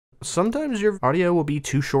sometimes your audio will be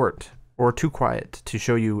too short or too quiet to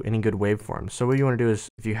show you any good waveforms. So what you want to do is,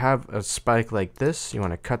 if you have a spike like this, you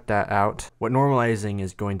want to cut that out. What normalizing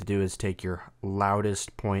is going to do is take your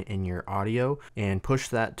loudest point in your audio and push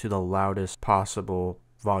that to the loudest possible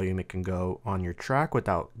volume it can go on your track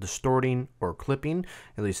without distorting or clipping,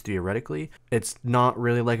 at least theoretically. It's not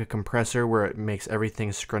really like a compressor where it makes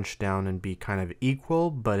everything scrunched down and be kind of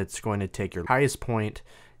equal, but it's going to take your highest point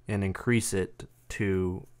and increase it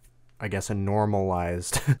to, I guess, a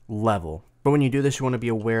normalized level. But when you do this, you want to be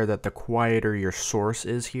aware that the quieter your source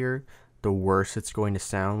is here, the worse it's going to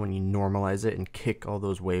sound when you normalize it and kick all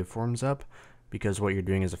those waveforms up, because what you're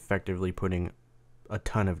doing is effectively putting a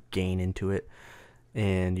ton of gain into it,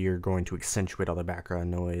 and you're going to accentuate all the background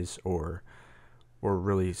noise or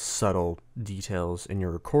really subtle details in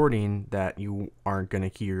your recording that you aren't going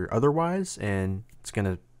to hear otherwise, and it's going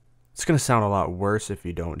to sound a lot worse if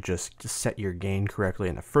you don't just set your gain correctly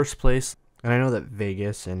in the first place. And I know that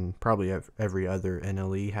Vegas and probably every other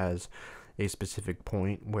NLE has a specific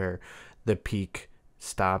point where the peak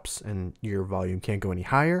stops and your volume can't go any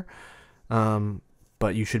higher,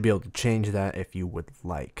 but you should be able to change that if you would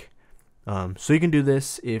like. So you can do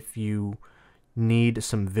this if you need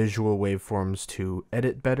some visual waveforms to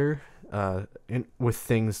edit better, with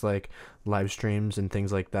things like live streams and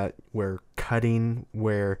things like that, where cutting,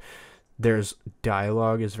 where there's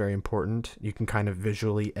dialogue is very important. You can kind of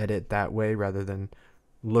visually edit that way rather than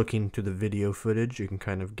looking to the video footage. You can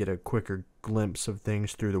kind of get a quicker glimpse of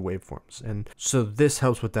things through the waveforms. And so this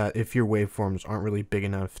helps with that if your waveforms aren't really big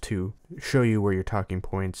enough to show you where your talking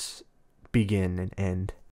points begin and end.